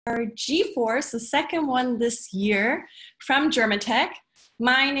G-Force, the second one this year from GERMANTECH.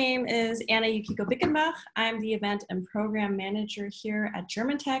 My name is Anna Yukiko Bickenbach. I'm the event and program manager here at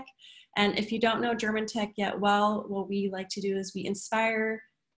GERMANTECH. And if you don't know GERMANTECH yet, well, what we like to do is we inspire,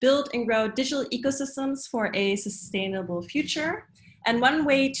 build and grow digital ecosystems for a sustainable future. And one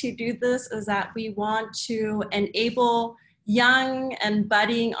way to do this is that we want to enable young and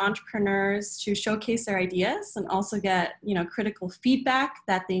budding entrepreneurs to showcase their ideas and also get, critical feedback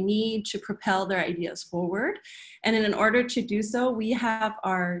that they need to propel their ideas forward. And in order to do so, we have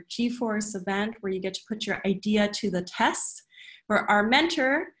our G-Force event where you get to put your idea to the test, where our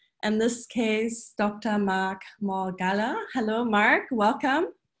mentor, in this case, Dr. Marc Mogalle. Hello, Marc, welcome.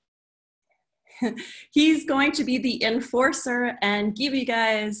 He's going to be the enforcer and give you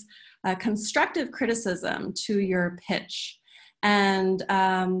guys constructive criticism to your pitch. And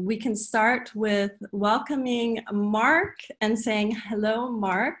we can start with welcoming Marc and saying, hello,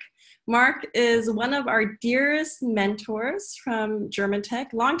 Marc. Marc is one of our dearest mentors from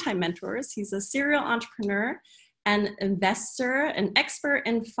GERMANTECH, longtime mentors. He's a serial entrepreneur, an investor, an expert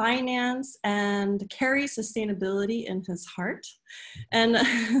in finance, and carries sustainability in his heart. And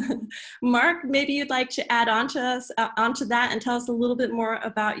Marc, maybe you'd like to add on to that and tell us a little bit more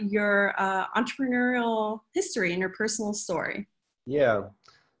about your entrepreneurial history and your personal story. Yeah,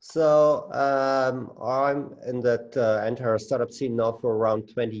 so I'm in that entire startup scene now for around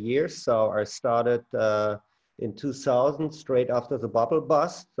 20 years. So I started in 2000, straight after the bubble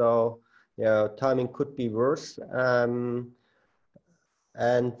bust. So yeah, timing could be worse. And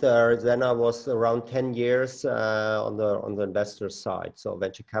then I was around 10 years on the investor side. So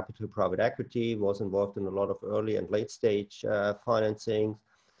venture capital, private equity, was involved in a lot of early and late stage financing.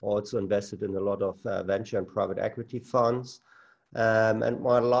 Also invested in a lot of venture and private equity funds. And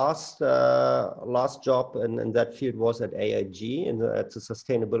my last job in that field was at AIG, at the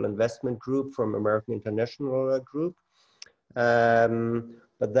Sustainable Investment Group from American International Group.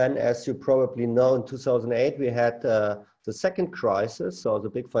 But then, as you probably know, in 2008, we had the second crisis, so the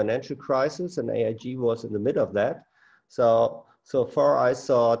big financial crisis, and AIG was in the middle of that. So far, I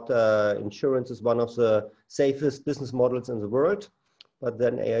thought insurance is one of the safest business models in the world. But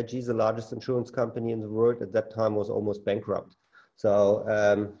then AIG, the largest insurance company in the world at that time, was almost bankrupt. So,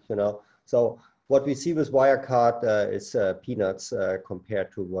 so what we see with Wirecard is peanuts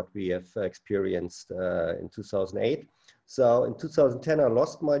compared to what we have experienced in 2008. So in 2010, I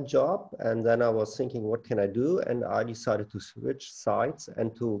lost my job, and then I was thinking, what can I do? And I decided to switch sides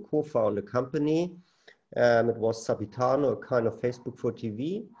and to co-found a company. It was Sabitano, a kind of Facebook for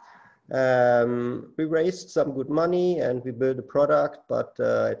TV. We raised some good money and we built a product, but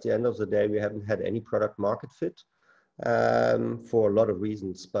at the end of the day, we haven't had any product market fit for a lot of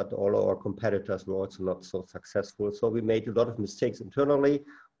reasons, but all our competitors were also not so successful. So we made a lot of mistakes internally,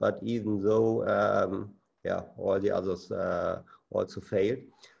 but even though all the others also failed.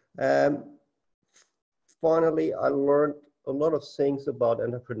 Finally, I learned a lot of things about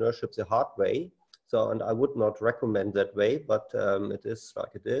entrepreneurship the hard way. So, and I would not recommend that way, but it is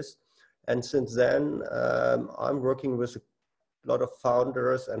like it is. And since then, I'm working with a lot of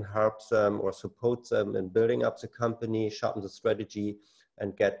founders and help them or support them in building up the company, sharpen the strategy,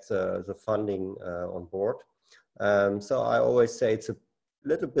 and get the funding on board. So I always say it's a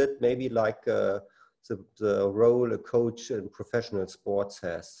little bit maybe like the role a coach in professional sports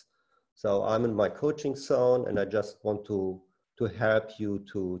has. So I'm in my coaching zone and I just want to help you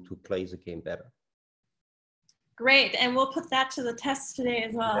to play the game better. Great, and we'll put that to the test today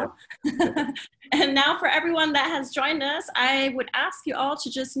as well. Yeah. And now for everyone that has joined us, I would ask you all to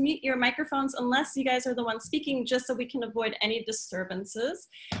just mute your microphones unless you guys are the ones speaking, just so we can avoid any disturbances.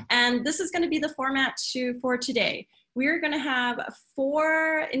 And this is going to be the format for today. We're going to have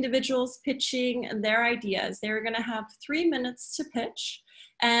 4 individuals pitching their ideas. They're going to have 3 minutes to pitch.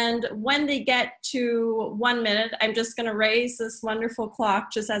 And when they get to 1 minute, I'm just going to raise this wonderful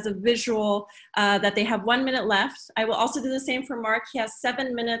clock just as a visual that they have 1 minute left. I will also do the same for Marc. He has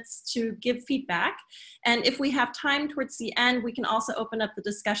 7 minutes to give feedback. And if we have time towards the end, we can also open up the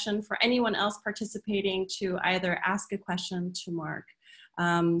discussion for anyone else participating to either ask a question to Marc.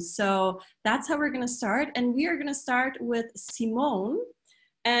 So that's how we're going to start. And we are going to start with Simone.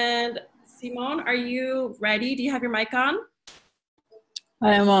 And Simone, are you ready? Do you have your mic on?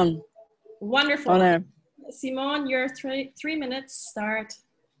 I am on. Wonderful. On air. Simone, your 3 minutes start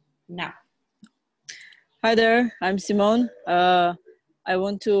now. Hi there, I'm Simone. I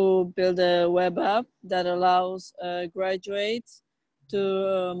want to build a web app that allows graduates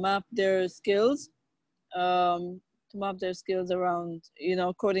to map their skills around,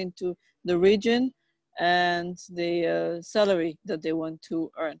 according to the region and the salary that they want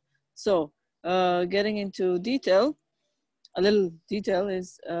to earn. So getting into detail, a little detail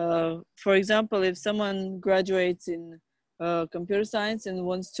is, for example, if someone graduates in computer science and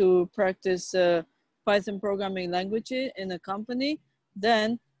wants to practice Python programming language in a company,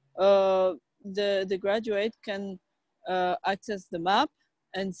 then the graduate can access the map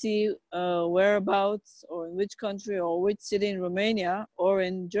and see whereabouts or in which country or which city in Romania or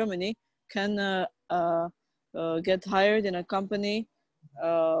in Germany can get hired in a company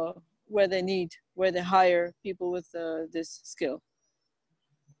where they hire people with this skill.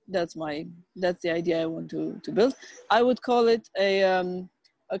 That's the idea I want to build. I would call it a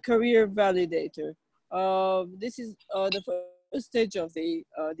career validator. This is the first stage of the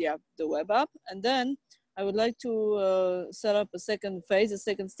app, the web app, and then I would like to set up a second phase, a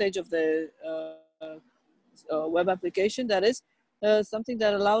second stage of the web application. That is something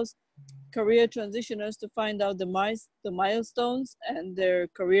that allows career transitioners to find out the milestones and their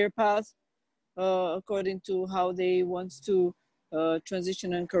career path according to how they want to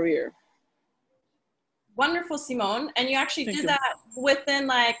transition in career. Wonderful, Simone. And you actually did that within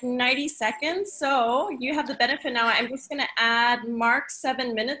like 90 seconds. So you have the benefit now. I'm just going to add Mark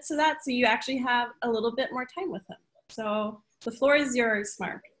 7 minutes to that. So you actually have a little bit more time with him. So the floor is yours,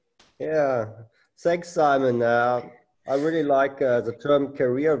 Mark. Yeah, thanks, Simon. I really like the term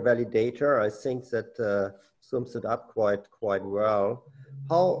career validator. I think that sums it up quite well.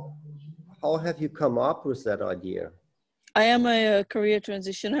 How have you come up with that idea? I am a career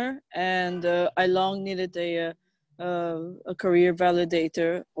transitioner, and I long needed a career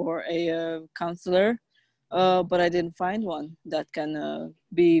validator or a counselor, but I didn't find one that can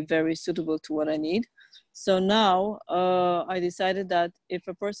be very suitable to what I need. So now I decided that if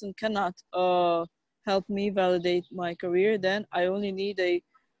a person cannot help me validate my career, then I only need a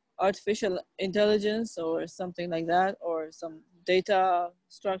artificial intelligence or something like that, or some data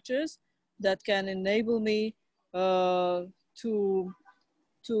structures that can enable me to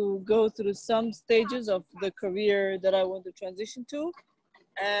go through some stages of the career that I want to transition to,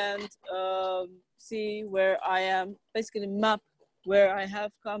 and see where I am, basically map where I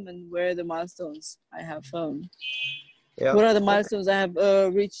have come and where the milestones I have what are the milestones I have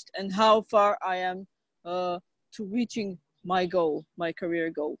reached, and how far I am to reaching my goal, my career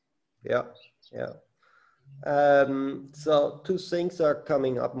goal. Yeah. So two things are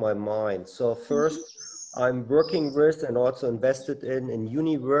coming up my mind. So first, I'm working with and also invested in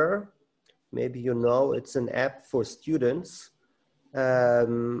Univer. Maybe you know, it's an app for students,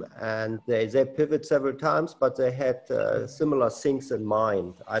 and they pivot several times, but they had similar things in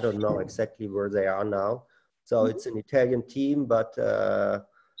mind. I don't know exactly where they are now. So it's an Italian team, but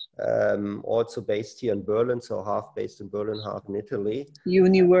also based here in Berlin. So half based in Berlin, half in Italy.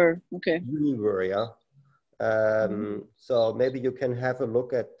 Univer, okay. Univer, yeah. So maybe you can have a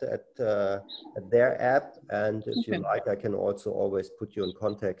look at their app, and if you like, I can also always put you in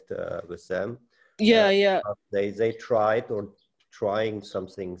contact with them. Yeah. They tried or trying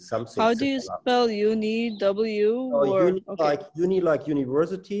something. How do you spell uni? W or uni like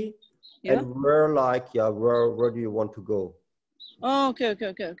university, and where like where do you want to go? Oh, okay. I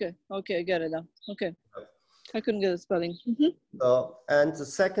get it now. Okay, I couldn't get the spelling. So, and the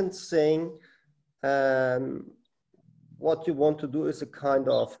second thing, what you want to do is a kind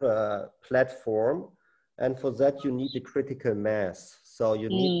of platform, and for that you need a critical mass. So you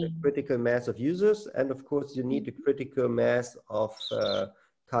need a critical mass of users, and of course you need a critical mass of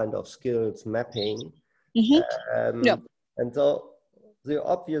kind of skills mapping. And so the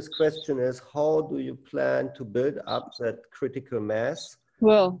obvious question is, how do you plan to build up that critical mass?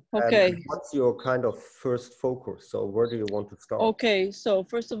 Well, okay. What's your kind of first focus? So where do you want to start? Okay, so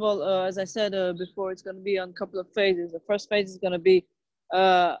first of all, as I said before, it's going to be on a couple of phases. The first phase is going to be,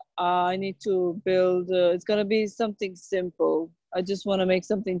 I need to build, it's going to be something simple. I just want to make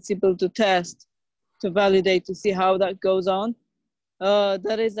something simple to test, to validate, to see how that goes on.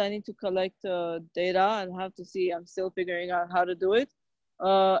 That is, I need to collect data and have to see, I'm still figuring out how to do it.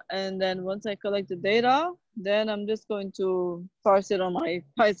 And then once I collect the data, then I'm just going to parse it on my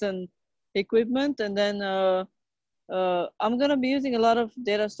Python equipment. And then I'm going to be using a lot of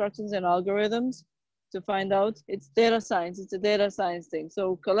data structures and algorithms to find out. It's data science. It's a data science thing.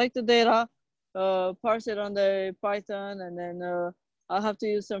 So collect the data, parse it on the Python, and then I'll have to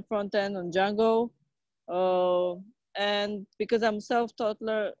use some front end on Django. And because I'm self-taught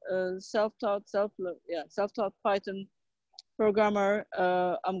Python programmer,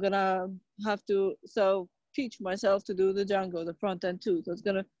 I'm gonna have to teach myself to do the Django, the front end too. So it's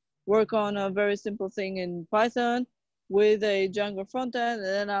gonna work on a very simple thing in Python, with a Django front end,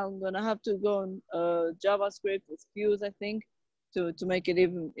 and then I'm gonna have to go on JavaScript with Fuse, I think, to make it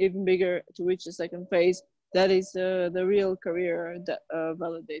even bigger to reach the second phase. That is the real career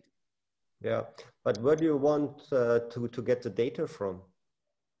validator. Yeah, but where do you want to get the data from?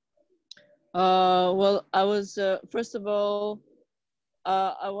 Well, I was first of all,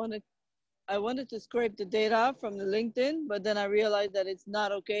 I wanted to scrape the data from the LinkedIn, but then I realized that it's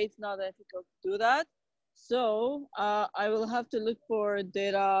not okay. It's not ethical to do that. So I will have to look for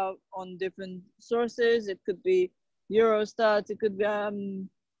data on different sources. It could be Eurostat. It could be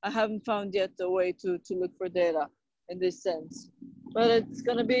I haven't found yet a way to look for data in this sense, but it's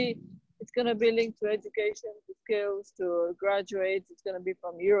gonna be linked to education, to skills, to graduates. It's gonna be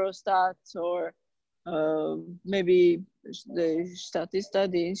from Eurostat or maybe the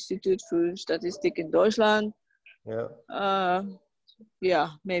Statista, the Institut für Statistik in Deutschland. Yeah. Yeah,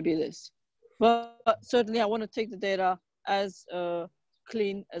 maybe this. But certainly I want to take the data as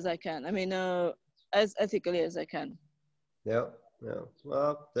clean as I can. I mean, as ethically as I can. Yeah, yeah.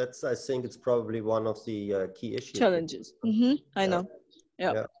 Well, I think it's probably one of the key issues. Challenges. I know.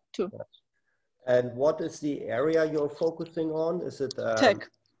 Yeah, true. Yeah. And what is the area you're focusing on? Is it tech?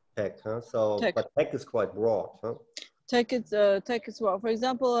 Tech, huh? So, tech. But tech is quite broad, huh? Tech is well. For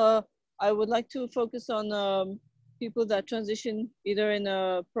example, I would like to focus on people that transition either in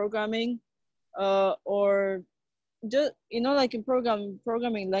programming or just, you know, like in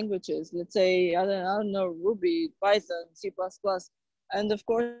programming languages. Let's say I don't know, Ruby, Python, C++, and of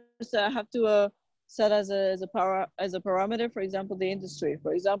course I have to set as a parameter. For example, the industry.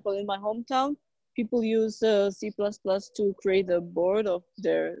 For example, in my hometown, people use C++ to create a board of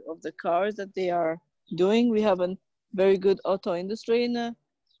the cars that they are doing. We have a very good auto industry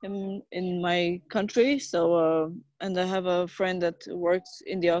in my country. So and I have a friend that works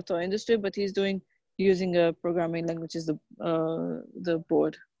in the auto industry, but he's using a programming language, is the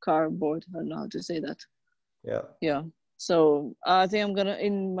car board. I don't know how to say that. Yeah. Yeah. So I think I'm gonna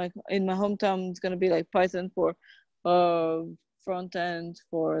in my hometown, it's gonna be like Python for front end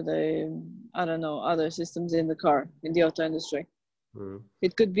for the, I don't know, other systems in the car, in the auto industry.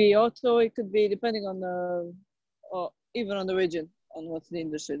 It could be auto, it could be depending on even on the region, on what's the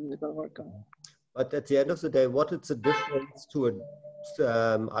industry that they're gonna work on. But at the end of the day, what is the difference to a,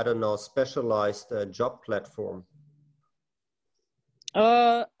 I don't know, specialized job platform?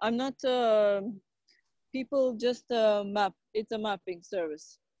 I'm not, people just map, it's a mapping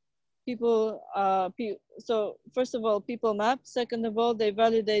service. People, so first of all, people map. Second of all, they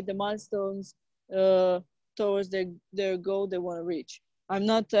validate the milestones towards their goal they want to reach. I'm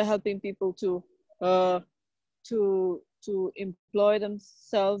not helping people to employ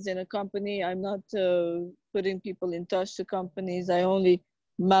themselves in a company. I'm not putting people in touch to companies. I only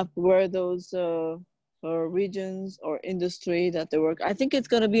map where those regions or industry that they work. I think it's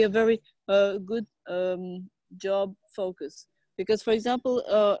going to be a very good job focus. Because, for example,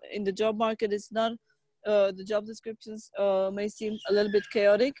 in the job market, it's not, the job descriptions may seem a little bit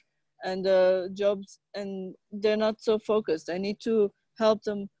chaotic, and jobs, and they're not so focused. I need to help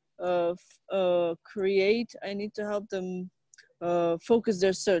them create, I need to help them focus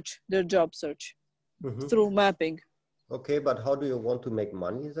their job search through mapping. Okay, but how do you want to make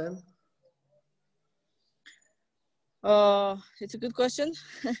money then? It's a good question.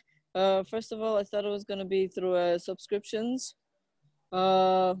 First of all, I thought it was going to be through subscriptions.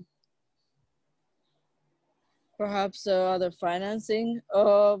 Perhaps other financing.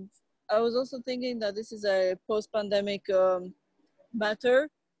 I was also thinking that this is a post-pandemic matter,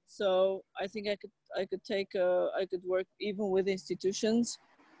 so I think I could work even with institutions,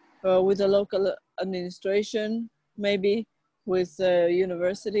 with a local administration, maybe with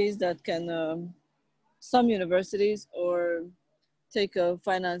universities that can, some universities, or take a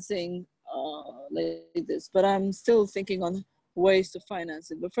financing like this. But I'm still thinking on ways to finance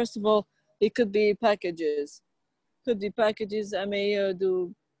it. But first of all, it could be packages.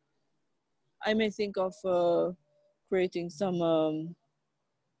 I may think of creating some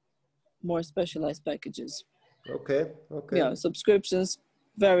more specialized packages. Okay. Yeah, subscriptions,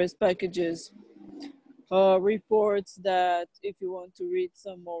 various packages, reports that if you want to read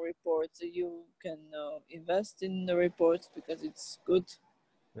some more reports, you can invest in the reports because it's good.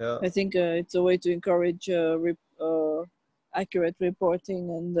 Yeah. I think it's a way to encourage accurate reporting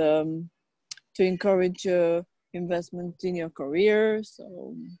and to encourage investment in your career.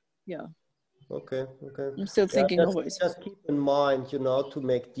 So yeah. Okay. I'm still thinking of ways. Just keep in mind, you know, to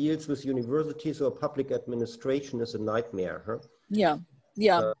make deals with universities or public administration is a nightmare, huh? Yeah,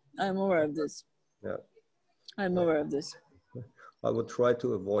 I'm aware of this. Yeah. I'm aware of this. I would try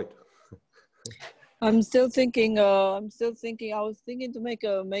to avoid. I'm still thinking. I was thinking to make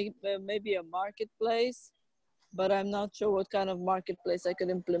maybe a marketplace, but I'm not sure what kind of marketplace I could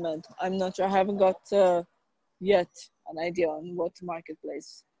implement. I'm not sure. I haven't got yet an idea on what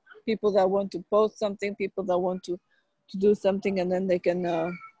marketplace. People that want to post something, people that want to do something, and then they can,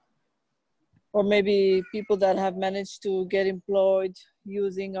 or maybe people that have managed to get employed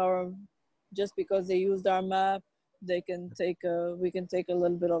using our, just because they used our map, they can take we can take a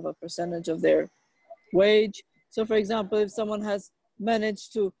little bit of a percentage of their wage. So for example, if someone has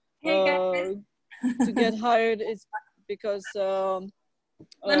managed to Hey guys, get hired, it's because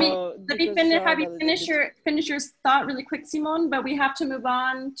let me finish. Have you finish your thought really quick, Simone? But we have to move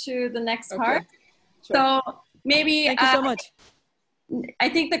on to the next part. Sure. So maybe thank you so much. I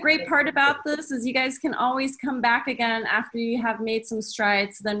think the great part about this is you guys can always come back again after you have made some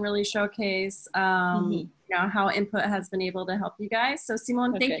strides, then really showcase you know, how input has been able to help you guys. So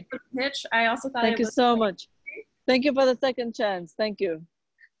Simone, thank you for the pitch. I also thought thank you so much. Thank you for the second chance. Thank you.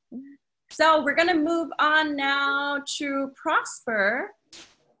 So we're gonna move on now to Prosper.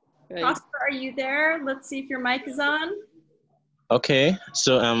 Great. Prosper, are you there? Let's see if your mic is on. Okay,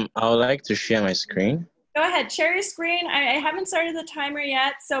 so I would like to share my screen. Go ahead, share your screen. I haven't started the timer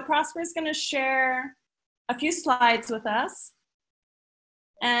yet, so Prosper is going to share a few slides with us.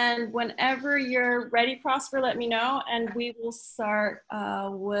 And whenever you're ready, Prosper, let me know, and we will start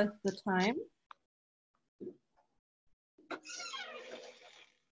with the time.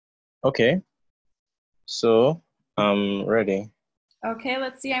 Okay, so I'm ready. Okay,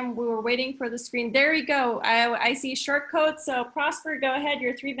 let's see. We were waiting for the screen. There we go. I see short code. So Prosper, go ahead.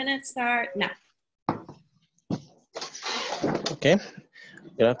 Your 3 minutes start now. Okay,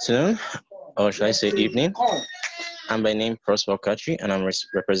 good afternoon, or should I say evening. I'm by name Prosper Kachi, and I'm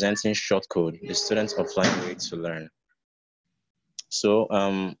representing Shortcode, the students' offline way to learn. So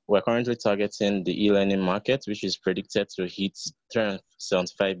we're currently targeting the e-learning market, which is predicted to hit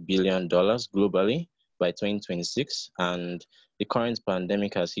 $375 billion globally by 2026, and the current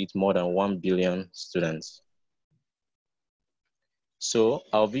pandemic has hit more than 1 billion students. So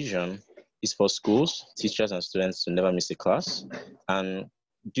our vision is for schools, teachers, and students to never miss a class. And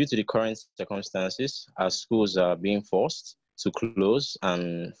due to the current circumstances, as schools are being forced to close,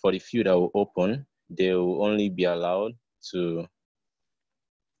 and for the few that will open, they will only be allowed to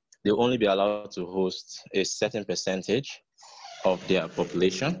host a certain percentage of their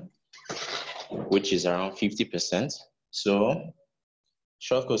population, which is around 50%. So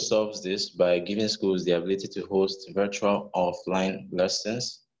Shortcode solves this by giving schools the ability to host virtual offline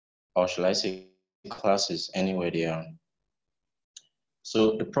lessons, or shall I say classes, anywhere they are.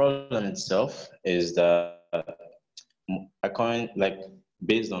 So the problem itself is that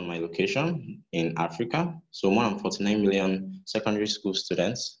based on my location in Africa, so more than 49 million secondary school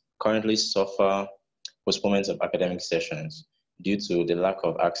students currently suffer postponement of academic sessions due to the lack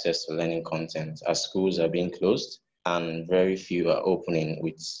of access to learning content, as schools are being closed and very few are opening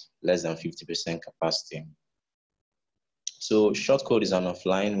with less than 50% capacity. So Shortcode is an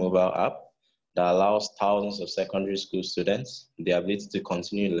offline mobile app that allows thousands of secondary school students the ability to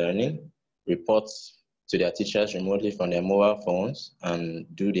continue learning, report to their teachers remotely from their mobile phones, and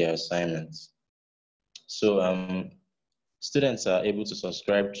do their assignments. So students are able to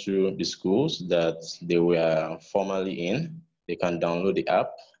subscribe to the schools that they were formerly in. They can download the app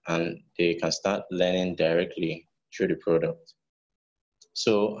and they can start learning directly through the product.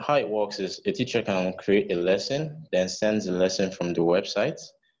 So how it works is a teacher can create a lesson, then sends the lesson from the website.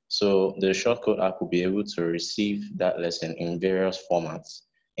 So the Shortcode app will be able to receive that lesson in various formats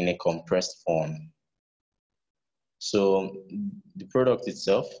in a compressed form. So the product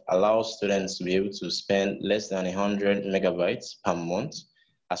itself allows students to be able to spend less than 100 megabytes per month,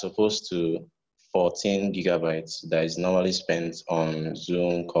 as opposed to 14 gigabytes that is normally spent on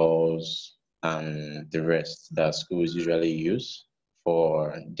Zoom calls and the rest that schools usually use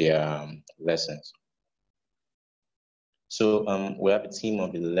for their lessons. So we have a team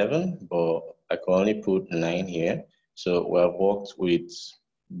of 11, but I can only put 9 here. So we have worked with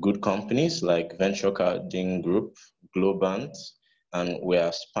good companies like Venture Carding Group, Globant, and we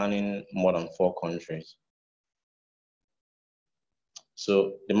are spanning more than 4 countries.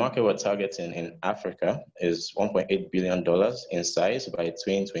 So the market we're targeting in Africa is $1.8 billion in size by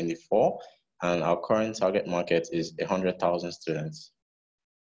 2024, and our current target market is 100,000 students.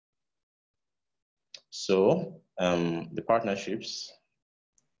 So the partnerships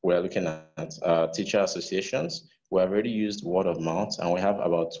we're looking at teacher associations. We have already used word of mouth, and we have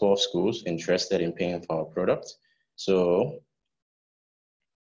about 12 schools interested in paying for our product. So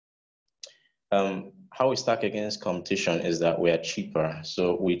how we stack against competition is that we are cheaper.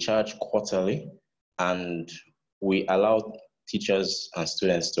 So we charge quarterly, and we allow teachers and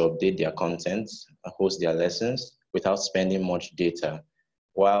students to update their content, host their lessons without spending much data,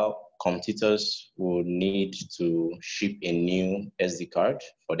 while competitors will need to ship a new SD card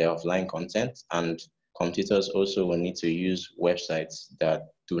for their offline content, and competitors also will need to use websites that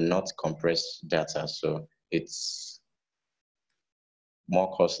do not compress data. So it's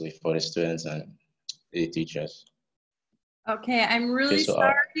more costly for the students and the teachers. Okay, I'm really Okay, so,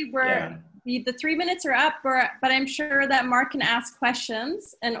 sorry. The 3 minutes are up, but I'm sure that Mark can ask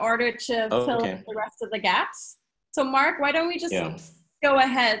questions in order to fill in the rest of the gaps. So Mark, why don't we just go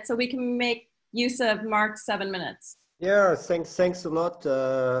ahead so we can make use of Mark's 7 minutes? Yeah, thanks a lot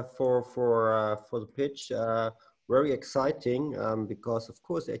for the pitch. Very exciting because of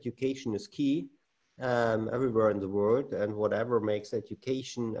course education is key everywhere in the world, and whatever makes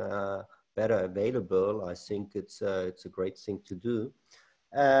education better available, I think it's a great thing to do.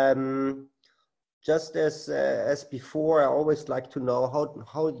 Just as before, I always like to know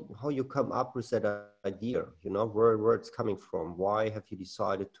how you come up with that idea. You know, where it's coming from. Why have you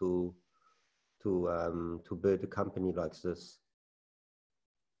decided to build a company like this?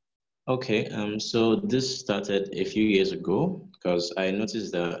 Okay, so this started a few years ago because I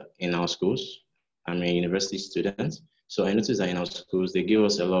noticed that in our schools, I'm a university student, so I noticed that in our schools, they give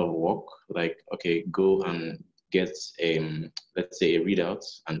us a lot of work, like, okay, go and get let's say a readout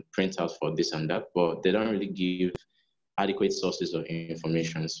and print out for this and that, but they don't really give adequate sources of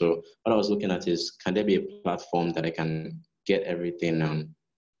information. So what I was looking at is, can there be a platform that I can get everything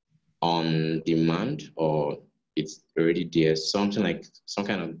on demand, or it's already there, something like some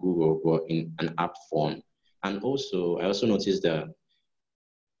kind of Google, but in an app form. And also, I also noticed that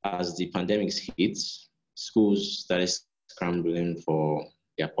as the pandemic hits, schools started scrambling for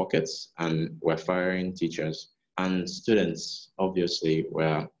their pockets and were firing teachers. And students, obviously,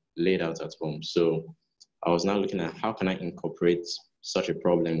 were laid out at home. So I was now looking at how can I incorporate such a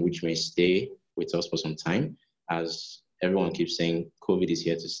problem which may stay with us for some time, as everyone keeps saying COVID is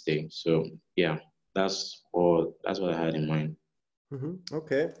here to stay. So yeah, that's what I had in mind. Mm-hmm.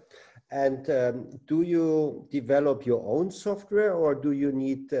 Okay. And do you develop your own software, or do you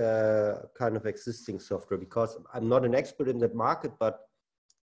need kind of existing software? Because I'm not an expert in that market, but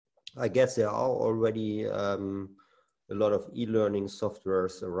I guess there are already a lot of e-learning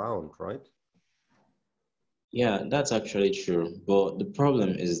softwares around, right? Yeah, that's actually true. But the problem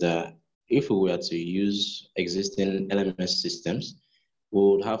is that if we were to use existing LMS systems, we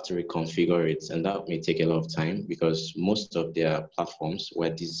would have to reconfigure it, and that may take a lot of time because most of their platforms were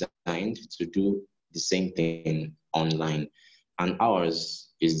designed to do the same thing online. And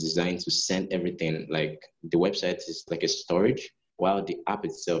ours is designed to send everything, like the website is like a storage, while the app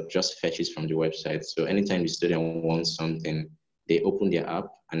itself just fetches from the website. So anytime the student wants something, they open their app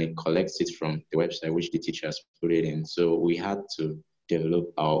and it collects it from the website, which the teachers put it in. So we had to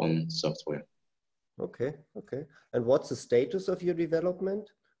develop our own software. Okay, okay. And what's the status of your development?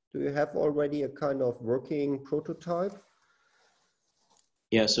 Do you have already a kind of working prototype?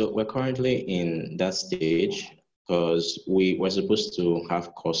 Yeah, so we're currently in that stage because we were supposed to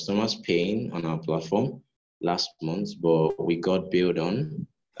have customers paying on our platform last month, but we got bailed on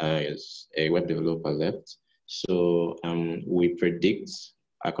as a web developer left. So we predict,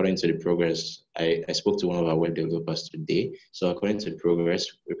 according to the progress, I spoke to one of our web developers today. So according to the progress,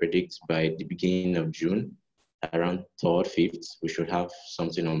 we predict by the beginning of June, around 3rd, 5th, we should have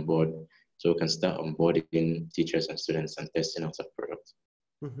something on board so we can start onboarding teachers and students and testing out our product.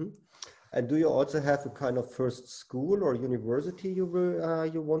 Mm-hmm. And do you also have a kind of first school or university you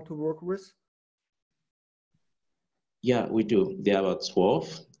want to work with? Yeah, we do. There are about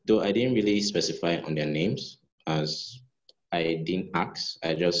 12, though I didn't really specify on their names as I didn't ask.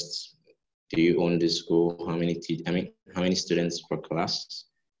 I just, do you own this school? How many students per class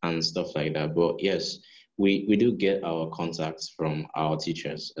and stuff like that. But yes, we do get our contacts from our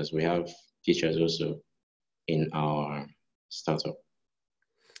teachers, as we have teachers also in our startup.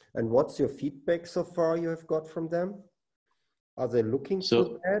 And what's your feedback so far you have got from them? Are they looking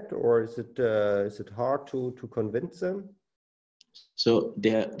for that, or is it hard to convince them? So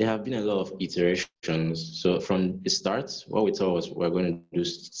there have been a lot of iterations. So from the start, what we thought was we're going to do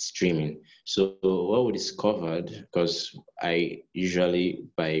streaming. So what we discovered, because I usually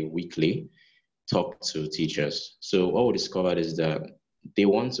bi-weekly talk to teachers. So what we discovered is that they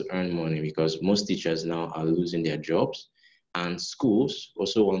want to earn money because most teachers now are losing their jobs, and schools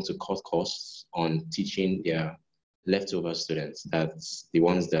also want to cut costs on teaching their leftover students. That's the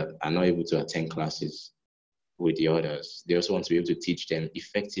ones that are not able to attend classes with the others. They also want to be able to teach them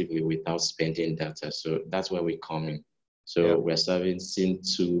effectively without spending data. So that's where we come in. So we're serving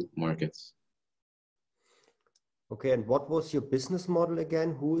two markets. Okay, and what was your business model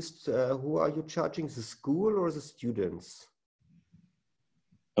again? Who are you charging, the school or the students?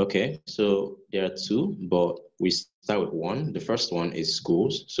 Okay, so there are two, but we start with one. The first one is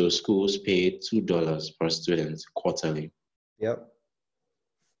schools. So schools pay $2 per student quarterly. Yeah.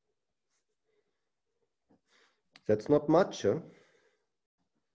 That's not much, huh?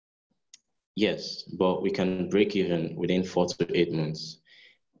 Yes, but we can break even within 4 to 8 months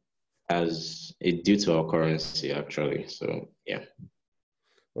as it due to our currency actually. So yeah.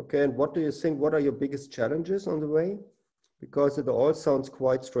 Okay, and what do you think? What are your biggest challenges on the way? Because it all sounds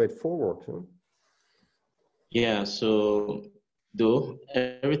quite straightforward, huh? Yeah, so though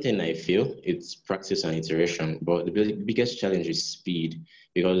everything I feel it's practice and iteration, but the biggest challenge is speed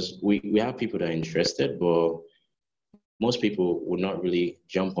because we have people that are interested, but most people would not really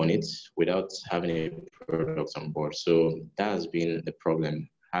jump on it without having a product on board. So that has been the problem,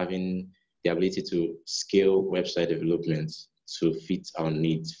 having the ability to scale website development to fit our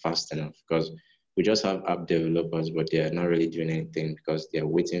needs fast enough because we just have app developers, but they are not really doing anything because they're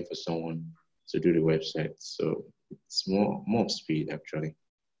waiting for someone to do the website. So it's more speed actually.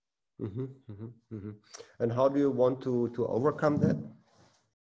 Mm-hmm, mm-hmm, mm-hmm. And how do you want to overcome that?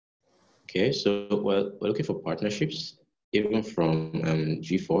 Okay, so we're looking for partnerships, even from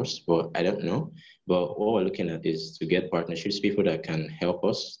GeForce, but I don't know. But what we're looking at is to get partnerships, people that can help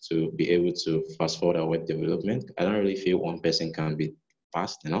us to be able to fast forward our web development. I don't really feel one person can be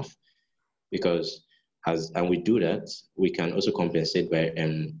fast enough because and we do that, we can also compensate by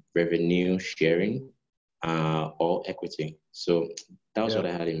revenue sharing or equity. So that was Yeah, what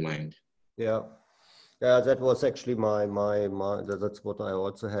I had in mind. yeah. Yeah, that was actually that's what I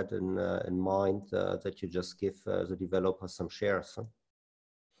also had in mind, that you just give the developers some shares, huh?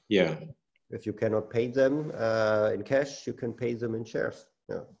 Yeah. If you cannot pay them in cash, you can pay them in shares.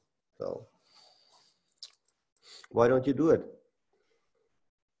 Yeah. So why don't you do it?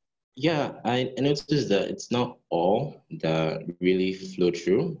 Yeah, I noticed that it's not all that really flow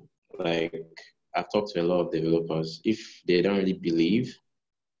through. Like I've talked to a lot of developers. If they don't really believe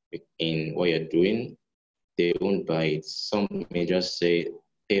in what you're doing, they won't buy it. Some may just say,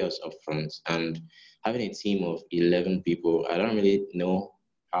 pay us upfront. And having a team of 11 people, I don't really know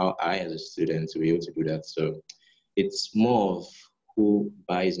how I as a student to be able to do that. So it's more of who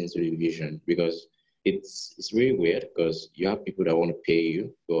buys into the vision because it's really weird because you have people that want to pay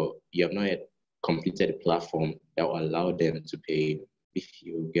you, but you have not yet completed a platform that will allow them to pay you, if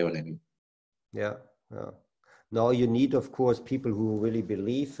you get what I mean. Yeah, yeah. Now you need, of course, people who really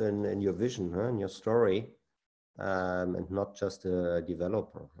believe in your vision, huh, in your story, and not just a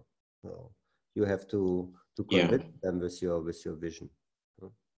developer. So you have to Yeah, convince them with your vision.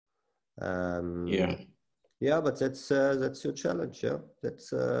 yeah. Yeah, but that's your challenge. Yeah,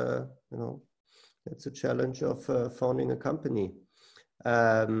 that's you know, that's a challenge of founding a company.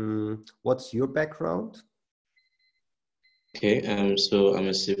 What's your background? Okay, so I'm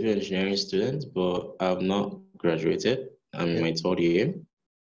a civil engineering student, but I've not graduated. I'm in Yeah. my third year.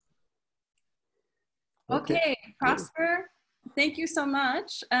 Okay. Okay, Good. Prosper, thank you so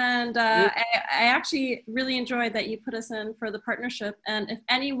much. And Good. I actually really enjoyed that you put us in for the partnership. And if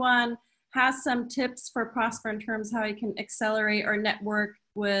anyone has some tips for Prosper in terms of how he can accelerate or network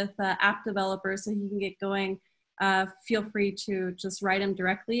with app developers so he can get going, feel free to just write him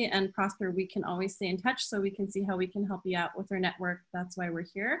directly. And Prosper, we can always stay in touch so we can see how we can help you out with our network. That's why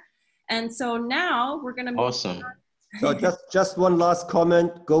we're here. And so now we're going to move. Awesome. So just one last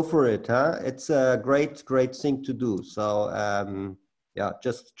comment. Go for it, huh? It's a great thing to do. So yeah,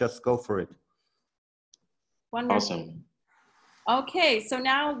 just go for it. Wonderful. Awesome. Okay, so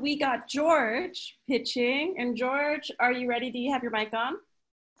now we got George pitching. And George, are you ready? Do you have your mic on?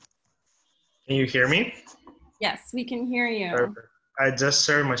 Can you hear me? Yes, we can hear you. Perfect. I just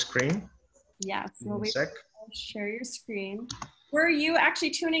shared my screen. Yes, Give me a sec. share your screen. Where are you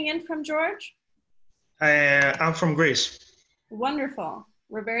actually tuning in from, George? I'm from Greece. Wonderful.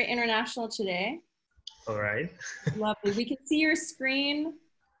 We're very international today. All right. Lovely. We can see your screen.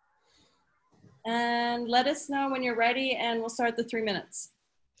 And let us know when you're ready and we'll start the 3 minutes.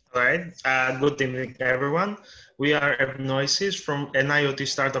 All right. Good evening, everyone. We are Ebnoisis from an IoT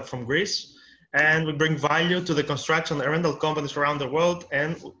startup from Greece, and we bring value to the construction and rental companies around the world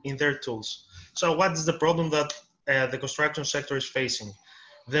and in their tools. So what is the problem that the construction sector is facing?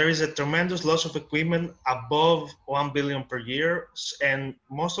 There is a tremendous loss of equipment above 1 billion per year, and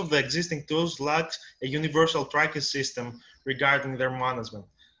most of the existing tools lack a universal tracking system regarding their management.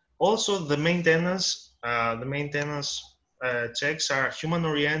 Also, the maintenance checks are human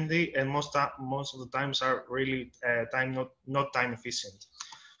oriented and most of the times are really not time efficient.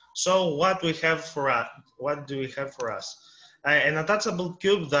 So what we have for us? What do we have for us? An attachable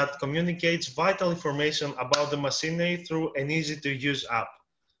cube that communicates vital information about the machinery through an easy-to-use app.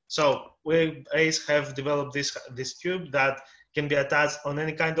 So we have developed this cube that can be attached on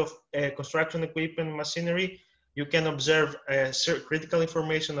any kind of construction equipment machinery. You can observe critical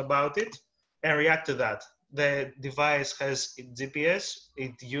information about it and react to that. The device has GPS.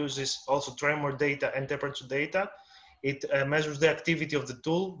 It uses also tremor data and temperature data. It measures the activity of the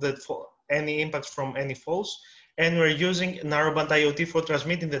tool, any impact from any faults. And we're using narrowband IoT for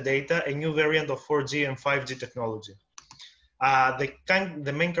transmitting the data, a new variant of 4G and 5G technology.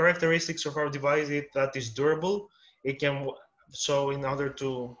 The main characteristics of our device is that it's durable. It can, so in order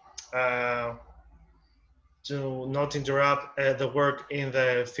to not interrupt the work in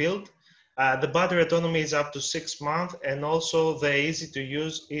the field. The battery autonomy is up to 6 months, and also the easy to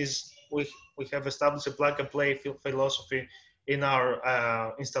use is we have established a plug and play philosophy in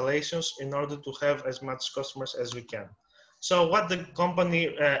our installations in order to have as much customers as we can. So what the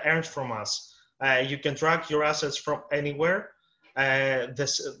company earns from us, you can track your assets from anywhere.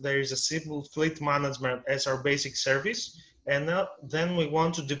 There is a simple fleet management as our basic service. And then we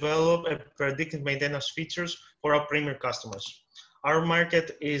want to develop a predictive maintenance features for our premier customers. Our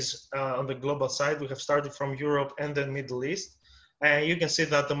market is on the global side. We have started from Europe and the Middle East. And you can see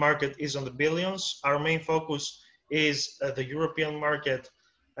that the market is on the billions. Our main focus is the European market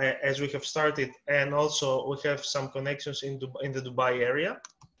as we have started. And also we have some connections in the Dubai area.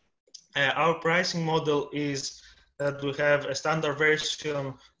 Our pricing model is that we have a standard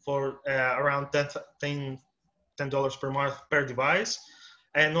version for around $10 per month per device.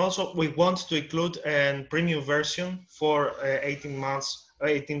 And also we want to include a premium version for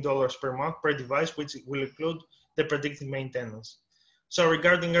 $18 per month per device, which will include the predictive maintenance. So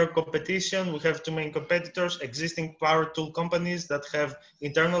regarding our competition, we have two main competitors, existing power tool companies that have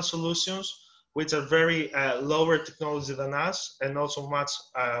internal solutions, which are very lower technology than us and also much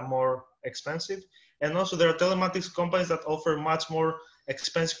more expensive. And also there are telematics companies that offer much more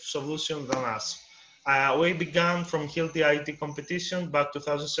expensive solutions than us. We began from Hilti IT competition back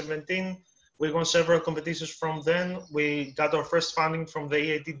 2017. We won several competitions from then. We got our first funding from the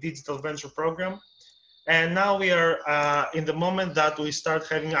EIT Digital Venture Program. And now we are in the moment that we start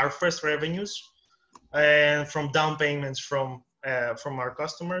having our first revenues and from down payments from our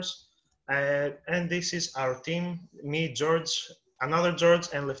customers. And this is our team, me, George, another George,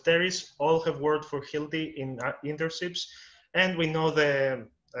 and Lefteris, all have worked for Hilti in internships. And we know the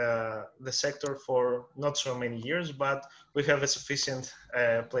sector for not so many years, but we have a sufficient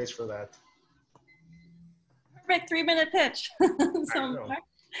place for that. Perfect 3-minute pitch. So Mark,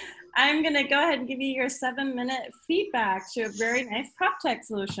 I'm gonna go ahead and give you your 7-minute feedback to a very nice prop tech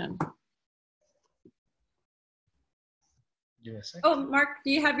solution. Oh, Mark,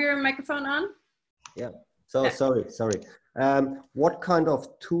 do you have your microphone on? Yeah, so okay. sorry. What kind of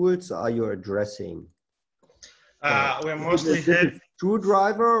tools are you addressing? We're mostly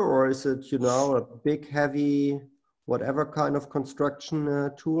screwdriver, or is it, you know, a big, heavy, whatever kind of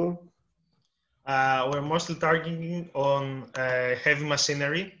construction tool? We're mostly targeting on heavy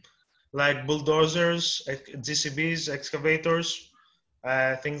machinery, like bulldozers, GCBs, excavators,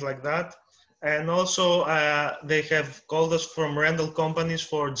 things like that. And also they have called us from rental companies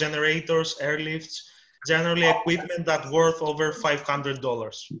for generators, airlifts, generally equipment that's worth over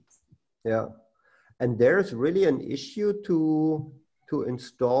 $500. Yeah. And there's really an issue to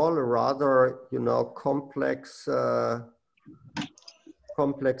install a rather, you know, complex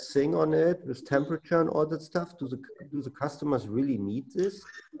thing on it with temperature and all that stuff. Do the customers really need this?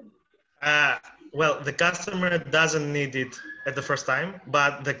 Well, the customer doesn't need it at the first time,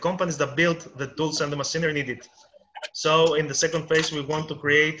 but the companies that build the tools and the machinery need it. So in the second phase, we want to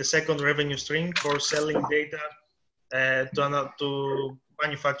create a second revenue stream for selling data to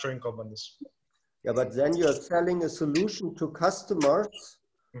manufacturing companies. Yeah, but then you're selling a solution to customers,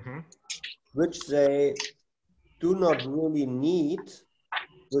 which they do not really need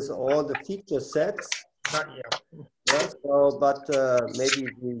with all the feature sets. Yeah, so, but maybe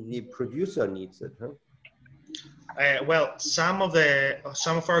the producer needs it, huh? Well, some of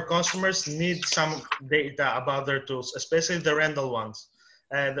our customers need some data about their tools, especially the rental ones.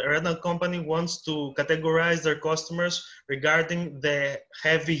 The rental company wants to categorize their customers regarding the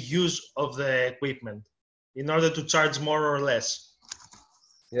heavy use of the equipment in order to charge more or less.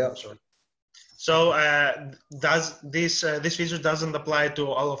 Yeah. So this feature doesn't apply to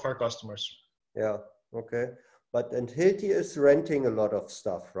all of our customers. Yeah. Okay. But and Hilti is renting a lot of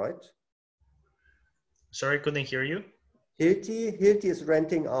stuff, right? Sorry, couldn't hear you. Hilti is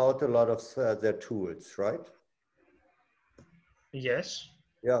renting out a lot of their tools, right? Yes.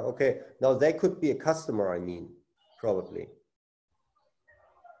 Yeah, okay. Now they could be a customer, I mean, probably.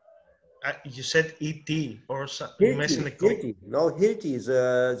 You said ET or you mentioned a Hilti. No, Hilti is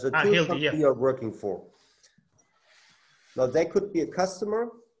the tool Hilti, company yeah. you're working for. Now they could be a customer.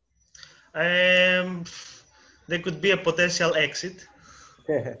 They could be a potential exit.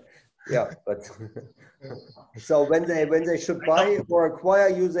 Yeah, but so when they should buy or acquire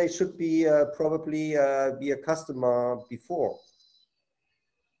you, they should be probably be a customer before.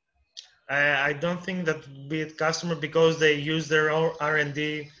 I don't think that would be a customer because they use their own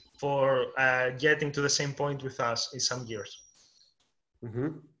R&D for getting to the same point with us in some years. Mm-hmm.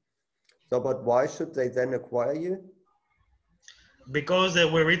 So, but why should they then acquire you? Because they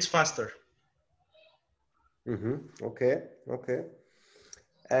will reach faster. Mm-hmm. Okay, okay.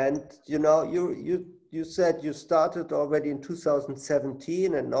 And you know, you said you started already in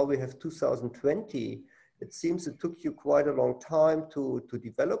 2017, and now we have 2020. It seems it took you quite a long time to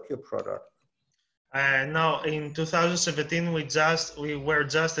develop your product. Now, in 2017, we were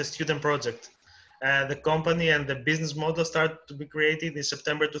just a student project. The company and the business model started to be created in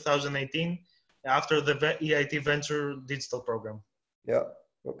September 2018 after the EIT Venture Digital Program. Yeah.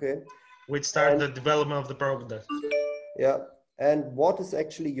 Okay. Which started the development of the product. Yeah. And what is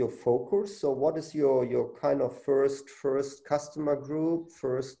actually your focus? So what is your kind of first customer group,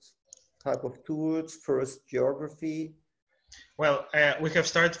 first type of tools, first geography? Well, we have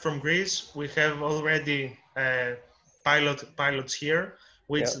started from Greece. We have already pilots here,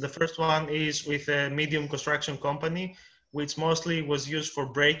 which the first one is with a medium construction company, which mostly was used for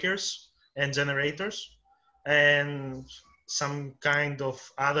breakers and generators and some kind of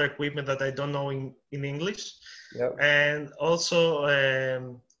other equipment that I don't know in English. Yeah. And also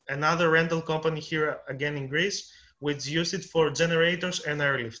another rental company here again in Greece, which used it for generators and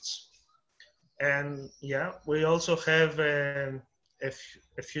airlifts. And yeah, we also have a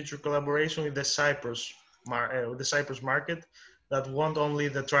future collaboration with the Cyprus market that want only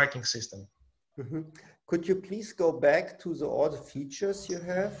the tracking system. Mm-hmm. Could you please go back to all the features you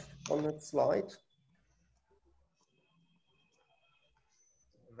have on that slide?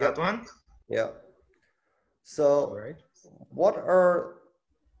 That one? Yeah. So what are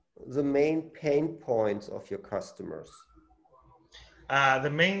the main pain points of your customers? The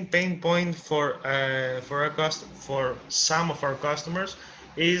main pain point for some of our customers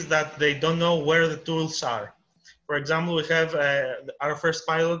is that they don't know where the tools are. For example, we have our first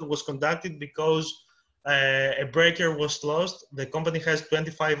pilot was conducted because a breaker was lost. The company has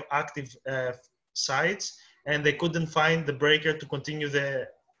 25 active sites, and they couldn't find the breaker to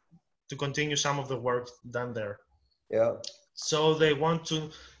continue some of the work done there. Yeah. So they want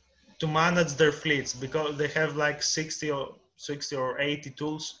to manage their fleets because they have like 60 or 80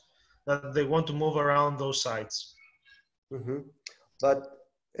 tools that they want to move around those sites. Mm-hmm. But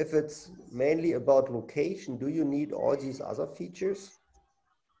if it's mainly about location, do you need all these other features?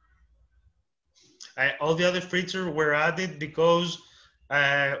 All the other features were added because,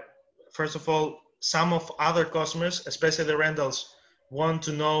 first of all, some of other customers, especially the rentals, want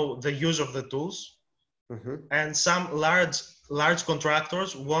to know the use of the tools. Mm-hmm. And some large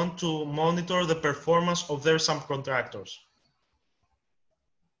contractors want to monitor the performance of their subcontractors.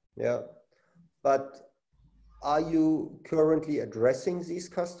 Yeah, but are you currently addressing these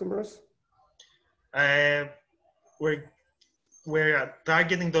customers? We're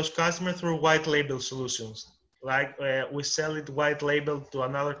targeting those customers through white label solutions. Like we sell it white label to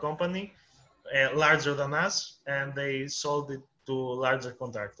another company larger than us, and they sold it to larger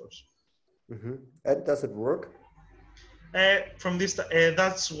contractors. Mm-hmm. And does it work? From this,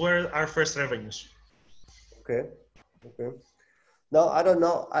 that's where our first revenues. Okay. Okay. Now, I don't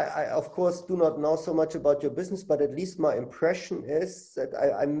know. I of course do not know so much about your business, but at least my impression is that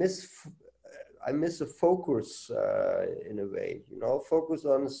I miss a focus in a way. You know, focus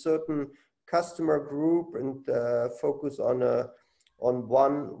on a certain customer group and focus on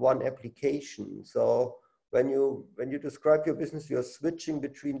one application. So when you describe your business, you're switching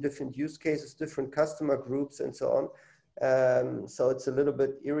between different use cases, different customer groups, and so on. So it's a little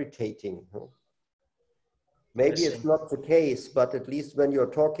bit irritating. Huh? Maybe it's not the case, but at least when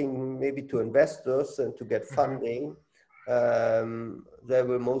you're talking maybe to investors and to get funding, they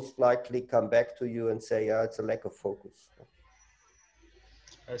will most likely come back to you and say, yeah, it's a lack of focus.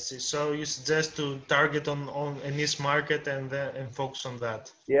 I see. So you suggest to target on a niche market and focus on that.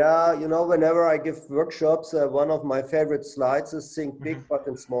 Yeah, you know, whenever I give workshops, one of my favorite slides is think big, but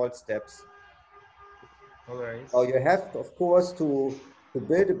in small steps. All right. So you have, of course, to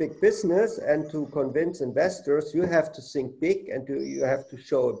build a big business and to convince investors, you have to think big and you have to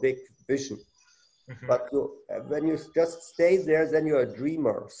show a big vision. But when you just stay there, then you're a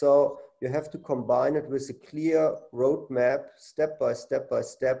dreamer. So you have to combine it with a clear roadmap, step by step by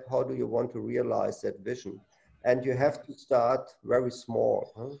step. How do you want to realize that vision? And you have to start very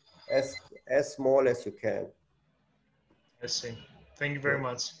small, as small as you can. I see. Thank you very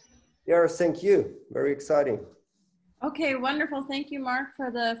much. Yeah, thank you. Very exciting. Okay, wonderful. Thank you, Marc,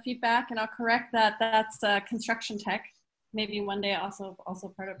 for the feedback, and I'll correct that. That's construction tech. Maybe one day also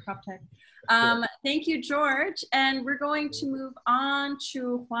part of prop tech. Thank you, George. And we're going to move on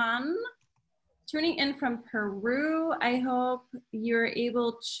to Juan, tuning in from Peru. I hope you're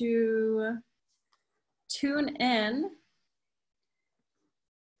able to tune in.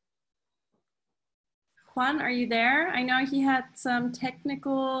 Juan, are you there? I know he had some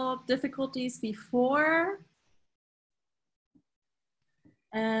technical difficulties before.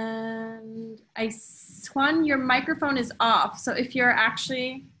 And Juan, your microphone is off. So if you're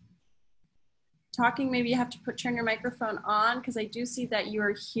actually talking, maybe you have to turn your microphone on, because I do see that you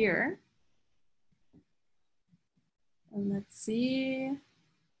are here. And let's see.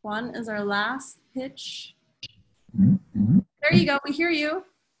 Juan is our last pitch. There you go. We hear you.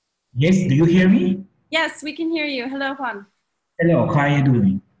 Yes, do you hear me? Yes, we can hear you. Hello, Juan. Hello, how are you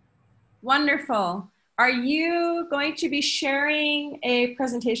doing? Wonderful. Are you going to be sharing a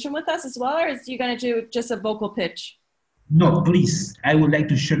presentation with us as well, or is you going to do just a vocal pitch? No, please. I would like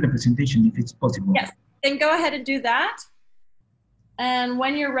to share the presentation if it's possible. Yes, then go ahead and do that. And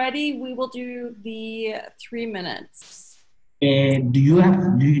when you're ready, we will do the 3 minutes. Have you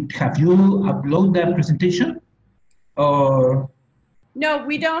uploaded the presentation? Or? No,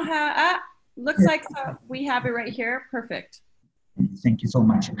 we don't have, looks like we have it right here. Perfect. Thank you so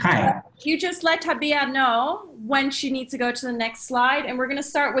much. Hi. You just let Tabea know when she needs to go to the next slide, and we're going to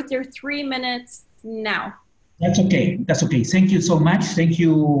start with your 3 minutes now. That's okay. That's okay. Thank you so much. Thank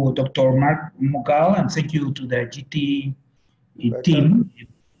you, Dr. Marc Mogalle, and thank you to the GT team.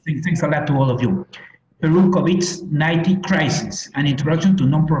 Thanks a lot to all of you. Peru COVID-19 crisis, an introduction to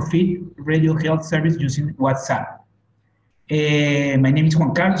non-profit radio health service using WhatsApp. My name is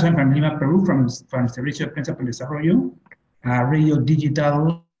Juan Carlos. I'm from Lima, Peru, from Servicio de Prensa por el Desarrollo, a radio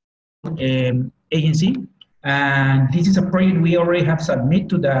digital agency. And this is a project we already have submitted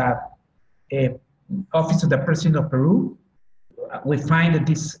to the Office of the President of Peru. We find that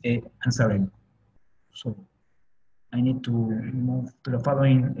this, I'm sorry. So I need to move to the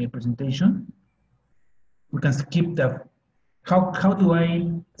following presentation. We can skip the, how do I,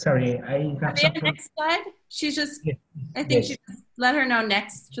 sorry, I have some. Next slide. She's just, yes. I think she just let her know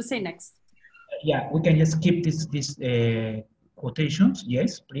next. Just say next. Yeah, we can just skip this quotations.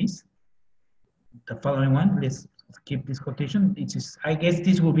 Yes, please. The following one, let's skip this quotation. It is, I guess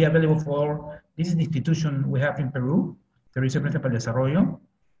this will be available for, this is the institution we have in Peru, Servicio de Prensa para el Desarrollo.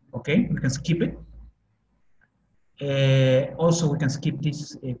 Okay, we can skip it. Also, we can skip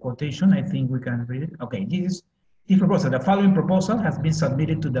this quotation. I think we can read it. Okay, this is the proposal. The following proposal has been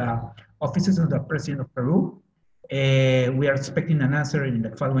submitted to the offices of the President of Peru. We are expecting an answer in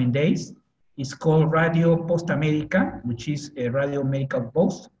the following days. It's called Radio Post America, which is a radio medical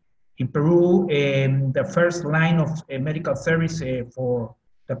post. In Peru, the first line of medical service for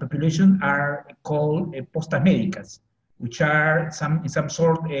the population are called Post Americas, which are in some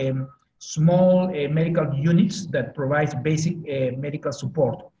sort small medical units that provide basic medical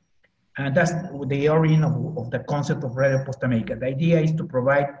support. And that's the origin of the concept of Radio Post America. The idea is to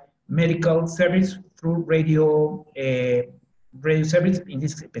provide medical service through radio service, in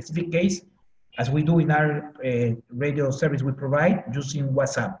this specific case, as we do in our radio service we provide using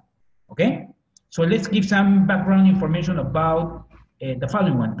WhatsApp, okay? So let's give some background information about the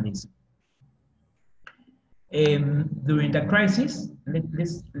following one, please. During the crisis,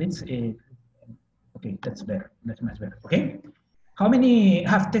 okay, that's better, that's much better, okay? How many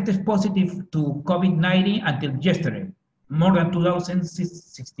have tested positive to COVID-19 until yesterday? More than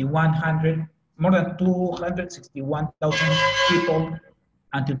 261,000 people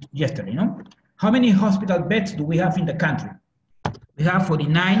until yesterday, no? How many hospital beds do we have in the country? We have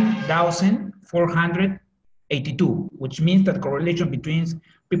 49,482, which means that the correlation between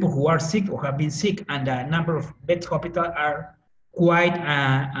people who are sick or have been sick and the number of beds hospital are quite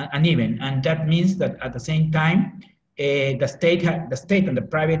uneven. And that means that at the same time, the state and the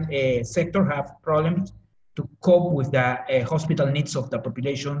private sector have problems to cope with the hospital needs of the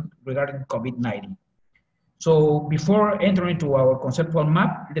population regarding COVID-19. So before entering into our conceptual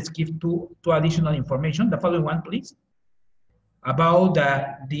map, let's give two additional information. The following one, please. About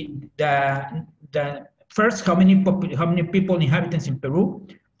the first, how many people, inhabitants in Peru?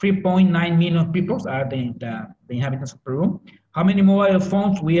 3.9 million people are the inhabitants of Peru. How many mobile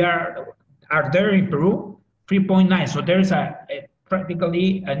phones we are are there in Peru, 3.9. So there's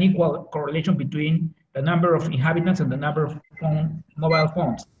practically an equal correlation between the number of inhabitants and the number of mobile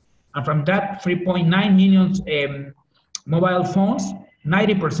phones. And from that 3.9 million mobile phones,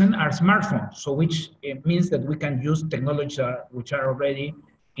 90% are smartphones, so which means that we can use technologies which are already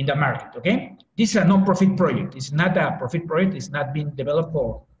in the market, okay? This is a non-profit project. It's not a profit project. It's not being developed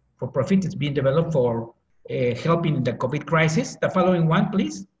for profit. It's being developed for helping the COVID crisis. The following one,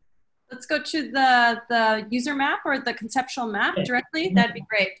 please. Let's go to the user map or the conceptual map directly. That'd be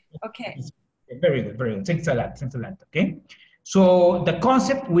great. Okay. Very good, very good. Thanks a lot, okay? So the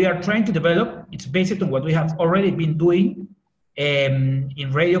concept we are trying to develop, it's based on what we have already been doing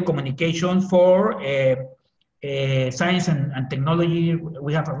in radio communication for science and technology.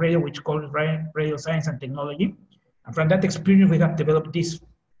 We have a radio which called Radio Science and Technology. And from that experience, we have developed this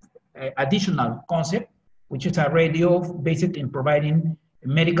additional concept, which is a radio based in providing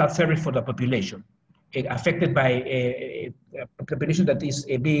medical service for the population affected by a population that is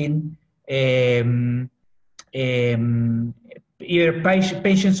being either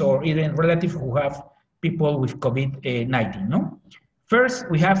patients or even relatives who have people with COVID-19, no? First,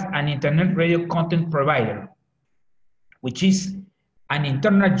 we have an internet radio content provider, which is an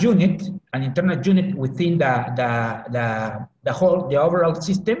internal unit within the overall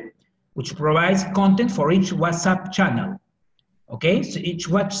system, which provides content for each WhatsApp channel. Okay, so each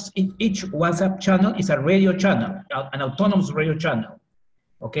WhatsApp channel is a radio channel, an autonomous radio channel.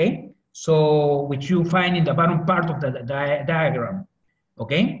 Okay, so which you find in the bottom part of the diagram.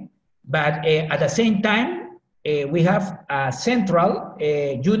 Okay, but at the same time, we have a central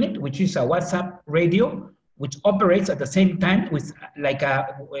unit, which is a WhatsApp radio, which operates at the same time with like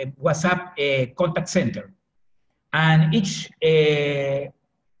a WhatsApp contact center. And each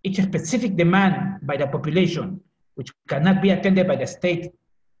specific demand by the population, which cannot be attended by the state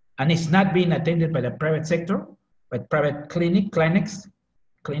and is not being attended by the private sector, by private clinics,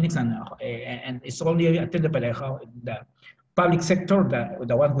 and it's only attended by the public sector,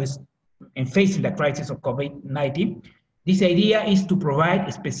 the one who is facing the crisis of COVID-19. This idea is to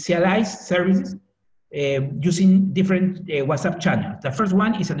provide specialized services using different WhatsApp channels. The first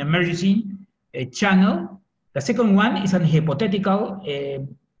one is an emergency channel. The second one is an hypothetical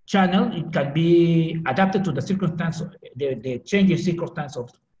channel. It can be adapted to the circumstance, the changing circumstance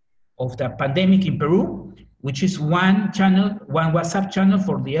of the pandemic in Peru, which is one channel, one WhatsApp channel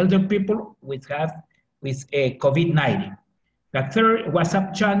for the elder people with COVID-19. The third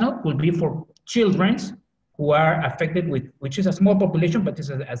WhatsApp channel will be for children who are affected with, which is a small population, but it's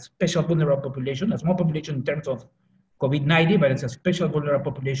a special vulnerable population, a small population in terms of COVID-19, but it's a special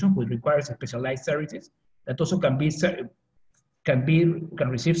vulnerable population which requires specialized services that also can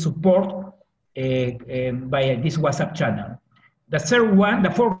receive support by this WhatsApp channel. The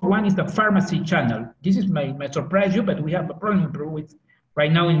fourth one is the pharmacy channel. This is might surprise you, but we have a problem in Peru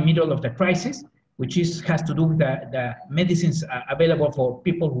right now in the middle of the crisis, which has to do with the medicines available for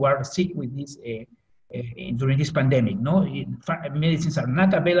people who are sick with this during this pandemic. No, medicines are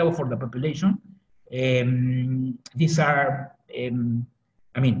not available for the population. These are,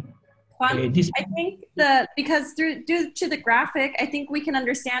 Juan, I think because due to the graphic, I think we can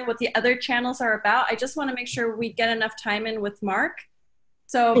understand what the other channels are about. I just want to make sure we get enough time in with Marc.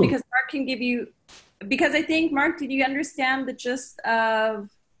 So because Marc can give you, because I think, Marc, did you understand the gist of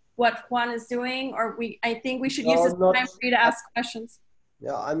what Juan is doing? Or I think we should use this time for you to ask questions.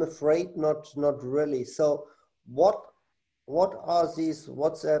 Yeah, I'm afraid not really. So what are these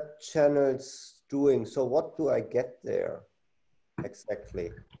WhatsApp channels doing? So what do I get there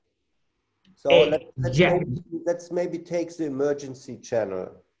exactly? So let's maybe take the emergency channel.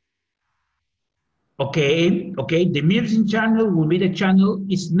 Okay. The emergency channel will be the channel.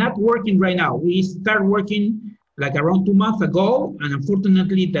 It's not working right now. We start working like around 2 months ago, and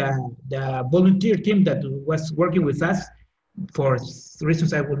unfortunately the volunteer team that was working with us, for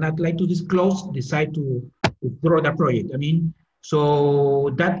reasons I would not like to disclose, decide to withdraw the project. So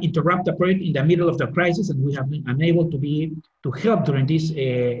that interrupt the project in the middle of the crisis, and we have been unable to help during this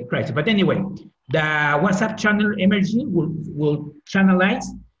crisis. But anyway, the WhatsApp channel emergency will channelize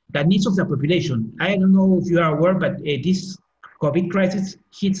the needs of the population. I don't know if you are aware, but this COVID crisis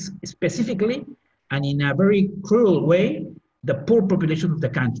hits specifically and in a very cruel way the poor population of the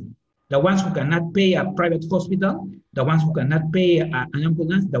country. The ones who cannot pay a private hospital, the ones who cannot pay an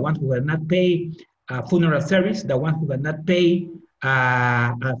ambulance, the ones who cannot pay a funeral service, the ones who cannot pay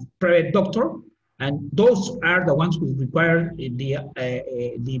a private doctor, and those are the ones who require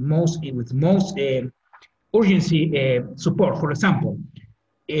the most urgency support. For example,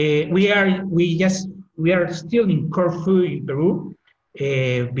 we are still in curfew in Peru,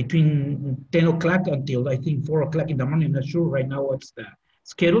 between 10 o'clock until I think 4 o'clock in the morning. I'm not sure right now what's the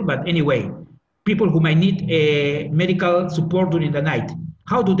schedule, but anyway, people who might need medical support during the night.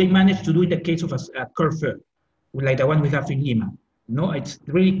 How do they manage to do in the case of a curfew, like the one we have in Lima? No, it's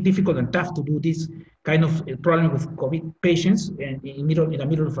really difficult and tough to do this kind of problem with COVID patients in the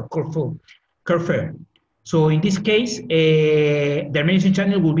middle of a curfew. So in this case, the emergency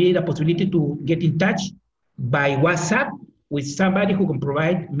channel will be the possibility to get in touch by WhatsApp with somebody who can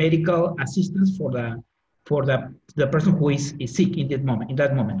provide medical assistance for the person who is sick in that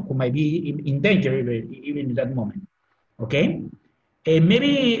moment, who might be in danger even in that moment. Okay.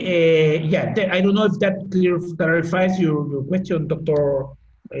 Maybe, yeah, I don't know if that clarifies your question, Dr.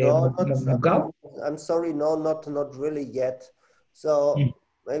 No, Mogalle. I'm sorry, no, not really yet. So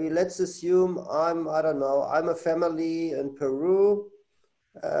maybe let's assume I don't know, I'm a family in Peru,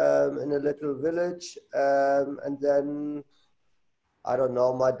 in a little village, and then, I don't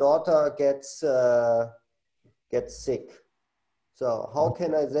know, my daughter gets sick. So how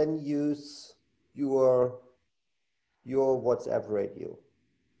can I then use your WhatsApp radio?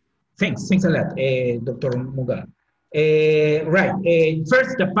 Thanks a lot, Dr. Mogalle. Right.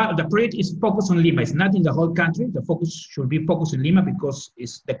 First, the project is focused on Lima. It's not in the whole country. The focus should be focused in Lima because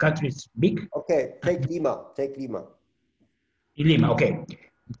the country is big. Okay, take Lima. Take Lima. In Lima, okay.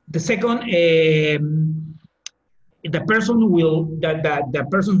 The second, the person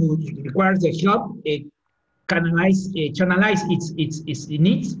who requires the help channelize its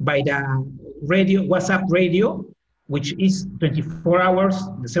needs by the radio, WhatsApp radio, which is 24 hours,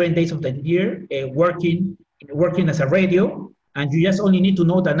 the 7 days of the year, working as a radio, and you just only need to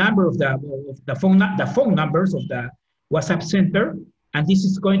know the number of the phone numbers of the WhatsApp center, and this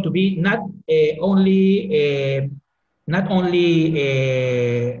is going to be not only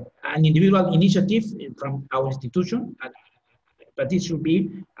an individual initiative from our institution, but this should be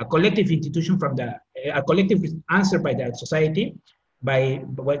a collective institution a collective answer by the society,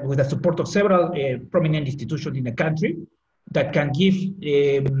 with the support of several prominent institutions in the country that can give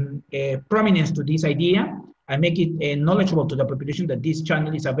prominence to this idea and make it knowledgeable to the population that this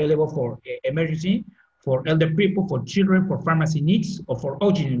channel is available for emergency, for elder people, for children, for pharmacy needs, or for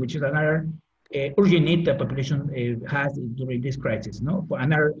oxygen, which is another urgent need the population has during this crisis, no? For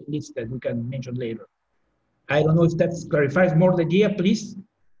another needs that we can mention later. I don't know if that clarifies more the idea, please.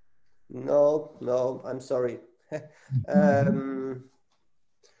 No, I'm sorry.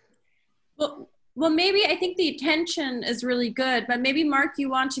 Well, maybe I think the attention is really good, but maybe Marc, you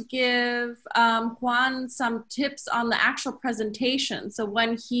want to give Juan some tips on the actual presentation. So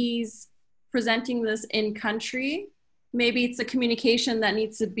when he's presenting this in country, maybe it's a communication that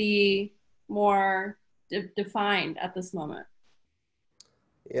needs to be more defined at this moment.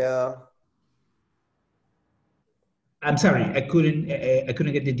 Yeah. I'm sorry, I couldn't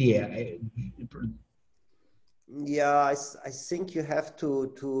get the idea. Yeah, I think you have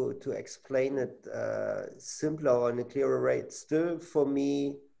to explain it simpler or in a clearer way. Still, for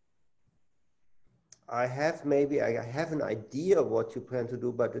me, I have an idea of what you plan to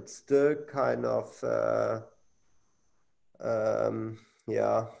do, but it's still kind of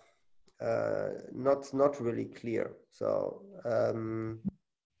not really clear. So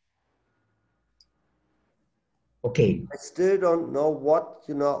okay. I still don't know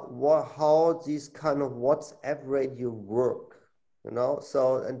how these kind of WhatsApp radio work,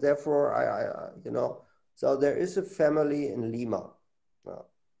 so, and therefore so there is a family in Lima,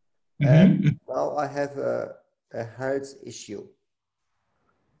 and now I have a health issue,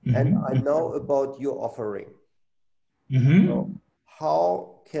 and I know about your offering. So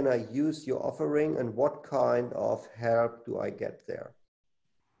how can I use your offering and what kind of help do I get there?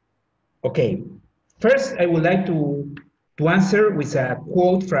 Okay. First, I would like to answer with a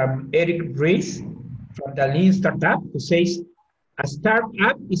quote from Eric Ries from the Lean Startup, who says, "A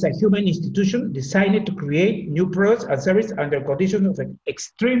startup is a human institution designed to create new products and services under conditions of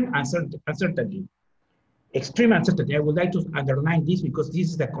extreme uncertainty." Extreme uncertainty. I would like to underline this because this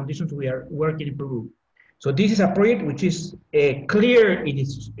is the conditions we are working in Peru. So this is a project which is clear in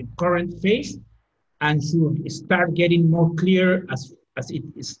its current phase and should start getting more clear as it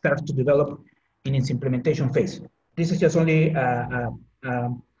starts to develop in its implementation phase. This is just only a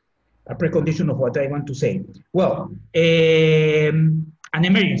precondition of what I want to say. Well, an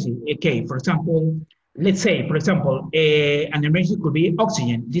emergency, okay, for example, let's say, for example, an emergency could be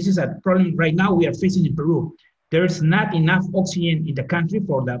oxygen. This is a problem right now we are facing in Peru. There's not enough oxygen in the country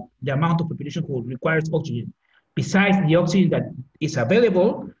for the amount of population who requires oxygen. Besides, the oxygen that is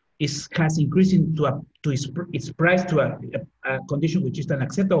available has increased to its price to a condition which is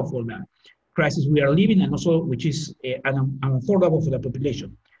unacceptable crisis we are living, and also which is unaffordable for the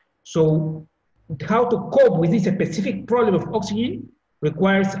population. So how to cope with this specific problem of oxygen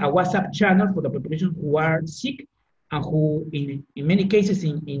requires a WhatsApp channel for the population who are sick and who, in many cases,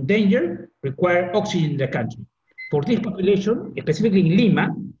 in danger, require oxygen in the country. For this population, specifically in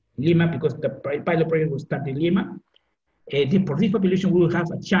Lima, because the pilot project was started in Lima, for this population, we will have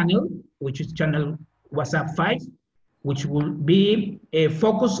a channel, which is channel WhatsApp 5, which will be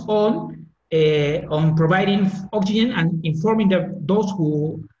focused on providing oxygen and informing those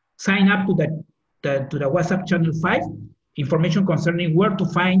who sign up to the WhatsApp channel 5 information concerning where to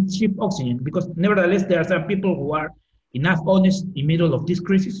find cheap oxygen, because nevertheless there are some people who are enough honest in the middle of this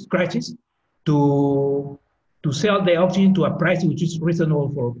crisis to sell the oxygen to a price which is reasonable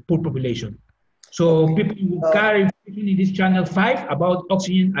for poor population. So people will carry information in this channel 5 about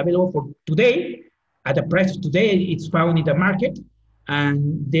oxygen available for today at the price of today it's found in the market,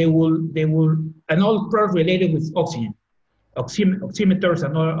 and they will and all products related with oxygen. Oximeters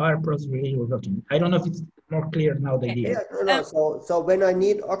and all other products related with oxygen. I don't know if it's more clear now the idea. Yeah, no. So when I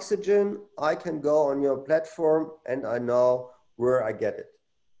need oxygen, I can go on your platform and I know where I get it.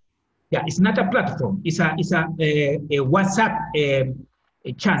 Yeah, it's not a platform. It's a WhatsApp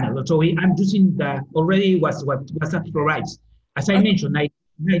a channel. So I'm using what WhatsApp provides. As I mentioned,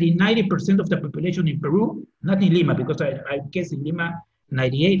 90% of the population in Peru, not in Lima, because I guess in Lima,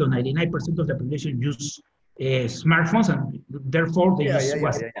 98 or 99% of the population use smartphones, and therefore they use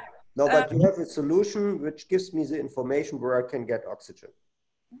WhatsApp. Yeah. No, but you have a solution which gives me the information where I can get oxygen.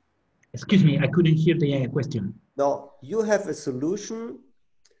 Excuse me, I couldn't hear the question. No, you have a solution.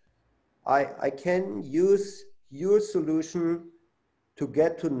 I can use your solution to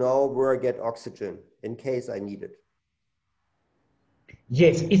get to know where I get oxygen in case I need it.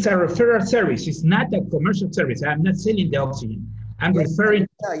 Yes, it's a referral service. It's not a commercial service. I'm not selling the oxygen. I'm referring.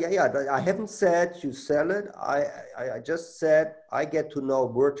 Yeah. I haven't said you sell it. I just said I get to know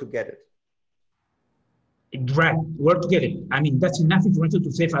where to get it. Right, where to get it. I mean, that's enough information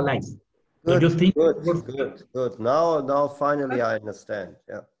to save a life. Good, you think good. Now finally I understand.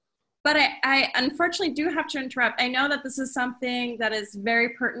 Yeah. But I unfortunately do have to interrupt. I know that this is something that is very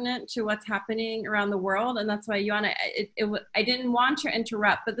pertinent to what's happening around the world, and that's why, Joanna, I didn't want to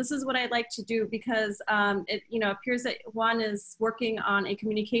interrupt, but this is what I'd like to do, because it appears that Juan is working on a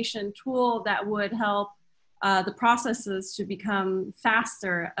communication tool that would help the processes to become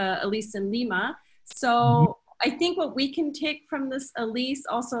faster, at least in Lima. So I think what we can take from this, at least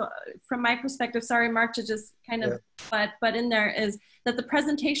also from my perspective, sorry, Marc, to just kind of but in there, is that the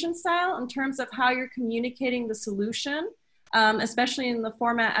presentation style in terms of how you're communicating the solution, especially in the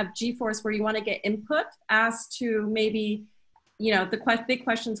format of GeForce where you want to get input as to maybe, the big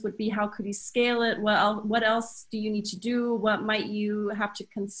questions would be, how could you scale it? Well, what else do you need to do? What might you have to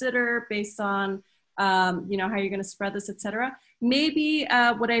consider based on, how you're going to spread this, etc. Maybe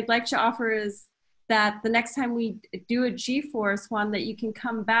what I'd like to offer is that the next time we do a GeForce one, that you can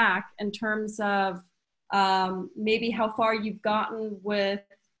come back in terms of maybe how far you've gotten with,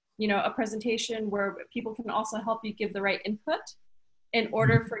 a presentation where people can also help you give the right input in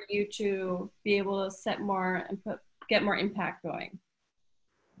order for you to be able to set more input, get more impact going.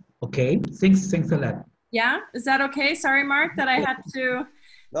 Okay, thanks a lot. Yeah, is that okay? Sorry, Marc, that I had to.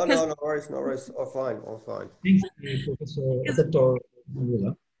 No worries. All fine. Thanks, Professor Dr.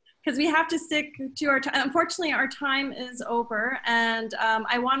 Mogalle. Because we have to stick to our time. Unfortunately, our time is over, and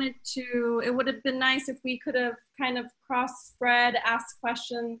I wanted to, it would have been nice if we could have kind of cross-spread, asked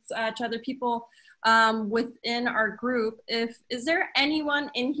questions to other people within our group. Is there anyone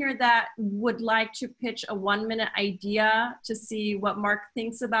in here that would like to pitch a 1-minute idea to see what Marc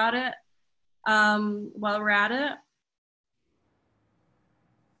thinks about it while we're at it?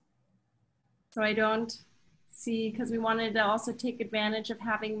 So I don't see, because we wanted to also take advantage of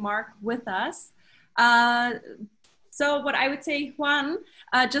having Marc with us. So what I would say, Juan,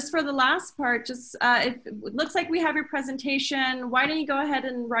 just for the last part, it looks like we have your presentation. Why don't you go ahead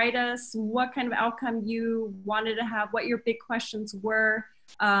and write us what kind of outcome you wanted to have, what your big questions were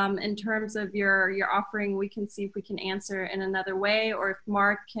in terms of your offering. We can see if we can answer in another way, or if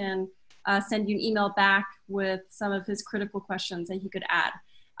Marc can send you an email back with some of his critical questions that he could add.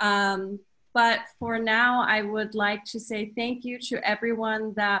 But for now, I would like to say thank you to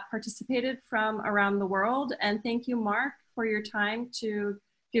everyone that participated from around the world. And thank you, Marc, for your time to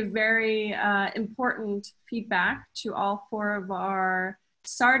give very important feedback to all 4 of our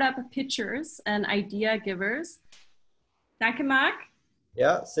startup pitchers and idea givers. Thank you, Marc.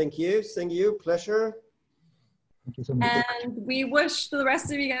 Yeah, thank you. Pleasure. Thank you so much. And we wish the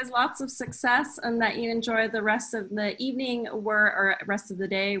rest of you guys lots of success and that you enjoy the rest of the evening or rest of the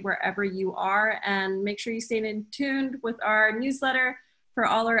day wherever you are. And make sure you stay in tuned with our newsletter for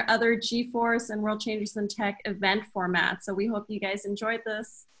all our other G-Force and World Changers in Tech event formats. So we hope you guys enjoyed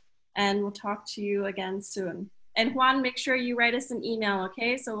this, and we'll talk to you again soon. And Juan, make sure you write us an email,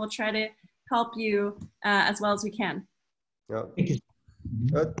 okay? So we'll try to help you as well as we can. Yeah. Thank you.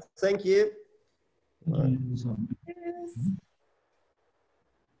 Thank you. Thank you so much. Cheers.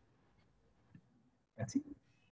 That's it.